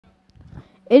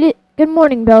Good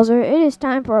morning, Belzer. It is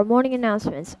time for our morning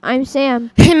announcements. I'm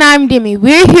Sam. And I'm Demi.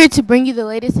 We're here to bring you the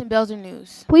latest in Belzer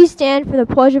news. Please stand for the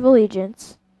Pledge of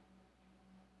Allegiance.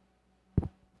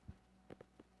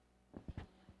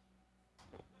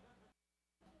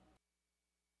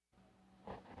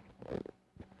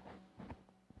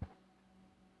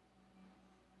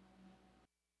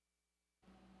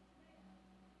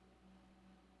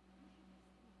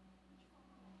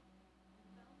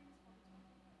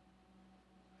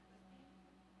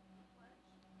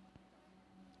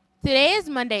 Today is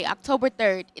Monday, October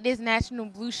 3rd. It is National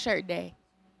Blue Shirt Day.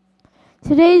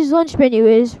 Today's lunch menu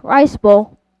is rice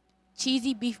bowl,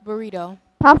 Cheesy beef burrito,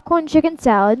 popcorn chicken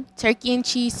salad, turkey and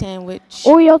cheese sandwich,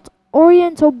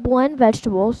 Oriental blend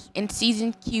vegetables, and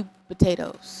seasoned cubed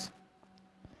potatoes.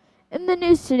 In the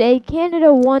news today,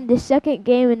 Canada won the second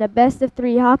game in the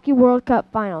best-of-3 Hockey World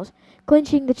Cup finals,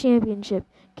 clinching the championship.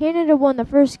 Canada won the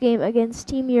first game against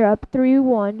Team Europe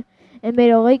 3-1 and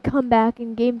made a late comeback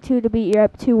in Game 2 to beat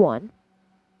Europe 2-1.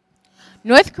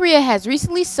 North Korea has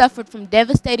recently suffered from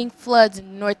devastating floods in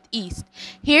the northeast.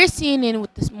 Here's CNN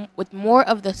with more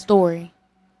of the story.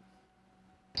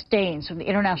 Stains from the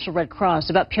International Red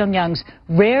Cross about Pyongyang's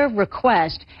rare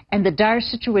request and the dire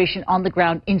situation on the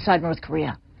ground inside North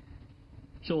Korea.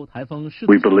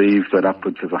 We believe that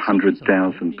upwards of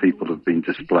 100,000 people have been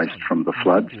displaced from the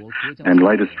floods, and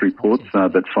latest reports are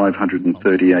that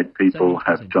 538 people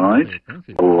have died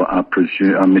or are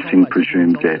missing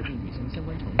presumed dead.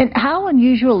 And how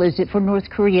unusual is it for North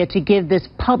Korea to give this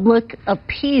public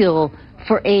appeal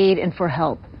for aid and for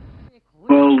help?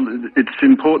 Well, it's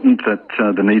important that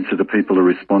the needs of the people are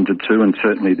responded to, and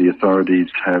certainly the authorities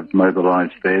have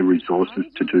mobilised their resources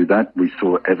to do that. We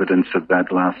saw evidence of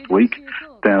that last week.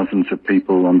 Thousands of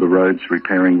people on the roads,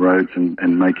 repairing roads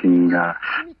and making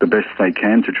the best they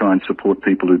can to try and support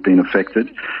people who've been affected.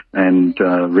 And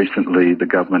recently the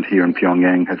government here in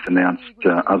Pyongyang has announced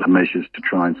other measures to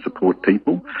try and support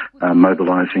people,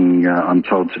 mobilising, I'm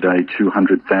told today,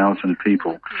 200,000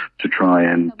 people to try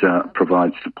and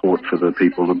provide support for the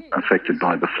people affected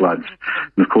by the floods.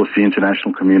 And of course the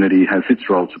international community has its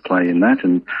role to play in that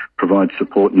and provide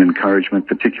support and encouragement,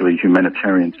 particularly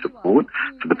humanitarian support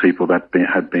for the people that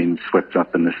have been swept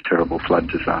up in this terrible flood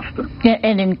disaster.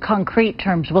 And in concrete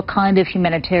terms, what kind of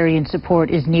humanitarian support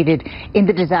is needed in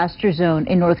the disaster zone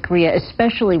in North Korea,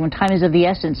 especially when time is of the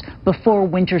essence before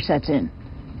winter sets in?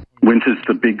 Winter's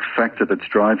the big factor that's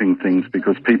driving things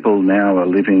because people now are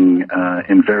living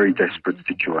in very desperate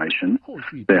situations.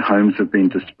 Their homes have been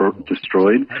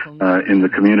destroyed. In the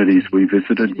communities we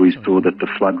visited, we saw that the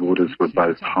floodwaters were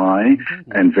both high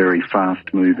and very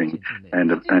fast moving,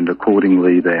 and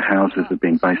accordingly their houses have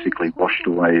been basically washed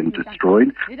away and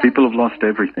destroyed. People have lost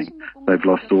everything. They've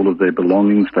lost all of their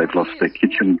belongings. They've lost their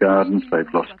kitchen gardens.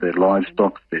 They've lost their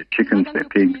livestock, their chickens, their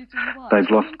pigs.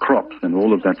 They've lost crops, and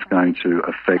all of that's going to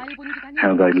affect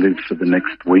how they live for the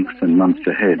next weeks and months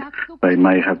ahead. They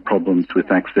may have problems with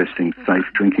accessing safe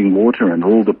drinking water and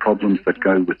all the problems that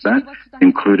go with that,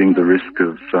 including the risk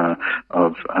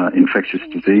of infectious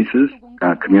diseases,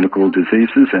 communicable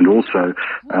diseases, and also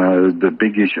another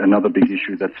big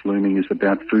issue that's looming is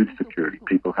about food security,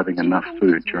 people having enough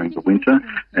food during the winter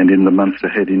and in the months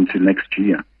ahead into next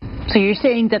year. So you're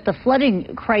saying that the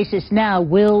flooding crisis now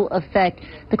will affect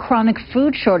the chronic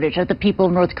food shortage that the people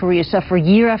of North Korea suffer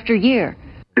year after year?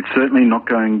 It's certainly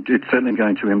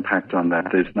going to impact on that.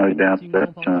 There's no doubt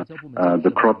that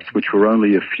the crops, which were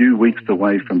only a few weeks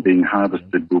away from being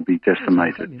harvested, will be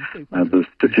decimated. The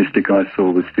statistic I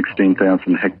saw was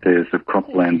 16,000 hectares of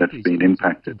cropland that's been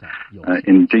impacted.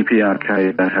 In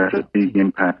DPRK, that has a big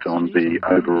impact on the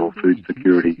overall food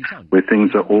security, where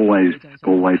things are always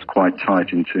quite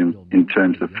tight in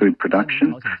terms of food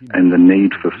production and the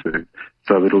need for food.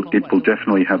 So it will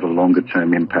definitely have a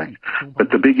longer-term impact.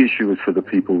 But the big issue is for the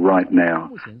people right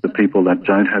now, the people that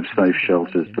don't have safe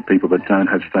shelters, the people that don't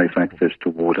have safe access to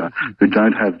water, who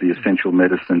don't have the essential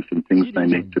medicines and things they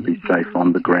need to be safe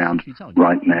on the ground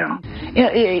right now.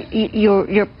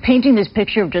 You're painting this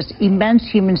picture of just immense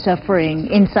human suffering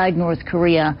inside North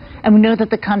Korea, and we know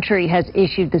that the country has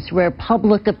issued this rare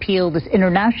public appeal, this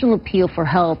international appeal for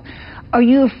help. Are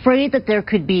you afraid that there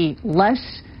could be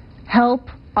less help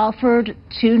offered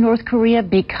to North Korea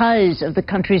because of the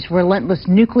country's relentless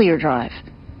nuclear drive?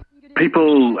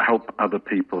 People help other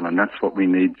people, and that's what we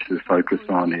need to focus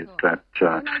on, is that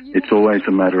it's always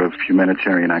a matter of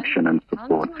humanitarian action and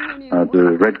support.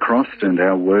 The Red Cross and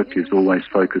our work is always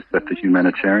focused at the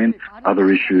humanitarian. Other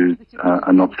issues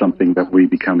are not something that we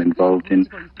become involved in,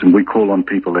 and we call on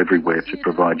people everywhere to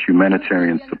provide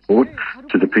humanitarian support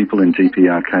to the people in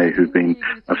DPRK who've been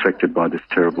affected by this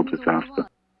terrible disaster.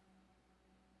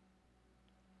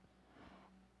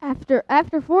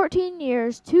 After 14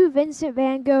 years, two Vincent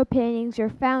van Gogh paintings were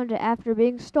found after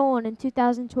being stolen in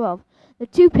 2012. The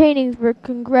two paintings were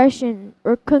Congregation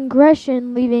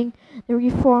leaving the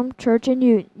Reformed Church in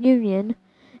Union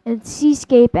and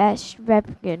Seascape at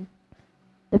Schwebgen.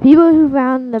 The people who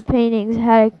found the paintings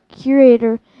had a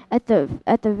curator at the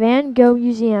Van Gogh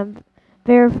Museum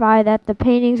verify that the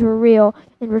paintings were real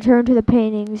and return the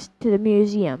paintings to the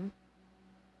museum.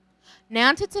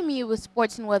 Now to Tamia with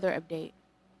sports and weather update.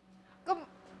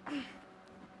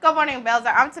 Good morning,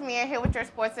 Belzer. I'm Tamia here with your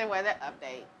sports and weather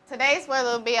update. Today's weather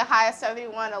will be a high of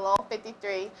 71, a low of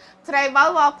 53. Today,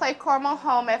 volleyball play Cornwall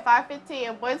home at 5:15,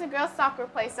 and boys and girls soccer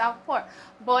play Southport.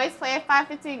 Boys play at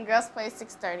 5:15, girls play at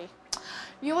 6:30.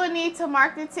 You will need to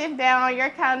mark the tip down on your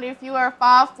calendar if you are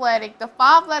fall athletic. The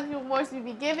fall athletic awards will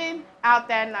be given out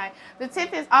that night. The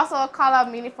tip is also a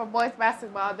call-out meeting for boys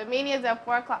basketball. The meeting is at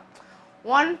 4 o'clock.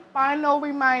 One final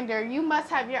reminder, you must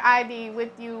have your ID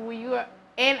with you when you are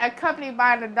and accompanied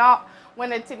by an adult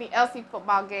when attending LC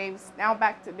football games. Now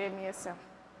back to them, yes, sir.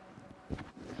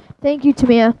 Thank you,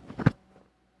 Tamia.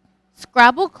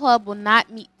 Scrabble Club will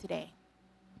not meet today.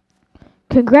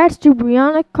 Congrats to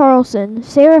Brianna Carlson,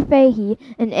 Sarah Fahey,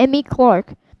 and Emmy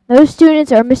Clark. Those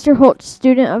students are Mr. Holt's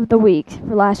Student of the Week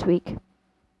for last week.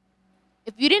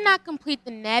 If you did not complete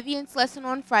the Naviance lesson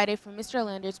on Friday for Mr.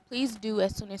 Landers, please do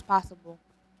as soon as possible.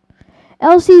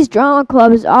 LC's Drama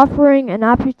Club is offering an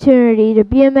opportunity to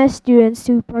BMS students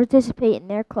to participate in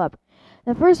their club.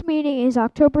 The first meeting is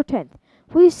October 10th.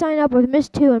 Please sign up with Miss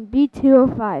 2 and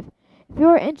B205. If you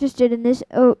are interested in this,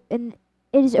 it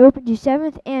is open to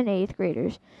 7th and 8th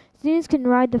graders. Students can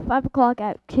ride the 5 o'clock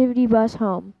activity bus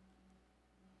home.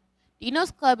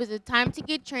 Dino's Club is a time to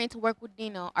get trained to work with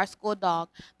Dino, our school dog.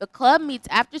 The club meets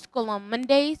after school on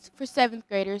Mondays for 7th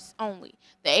graders only.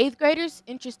 The 8th graders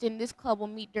interested in this club will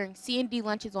meet during C&D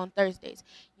lunches on Thursdays.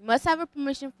 You must have a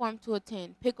permission form to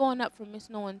attend. Pick one up from Miss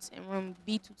Nowens in room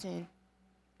B210.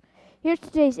 Here's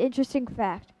today's interesting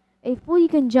fact. A flea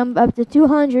can jump up to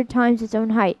 200 times its own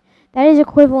height. That is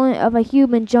equivalent of a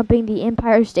human jumping the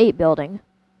Empire State Building.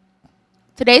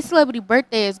 Today's celebrity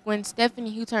birthday is Gwen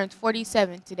Stefani, who turns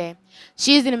 47 today.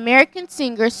 She is an American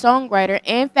singer, songwriter,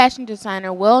 and fashion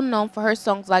designer, well known for her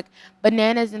songs like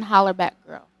Bananas and Holler Back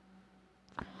Girl.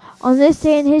 On this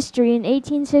day in history, in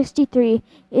 1863,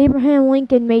 Abraham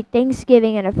Lincoln made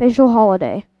Thanksgiving an official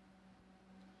holiday.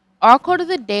 Our quote of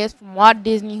the day is from Walt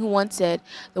Disney, who once said,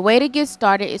 "The way to get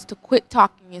started is to quit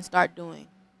talking and start doing."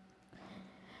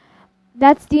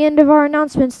 That's the end of our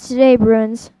announcements today,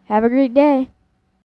 Bruins. Have a great day.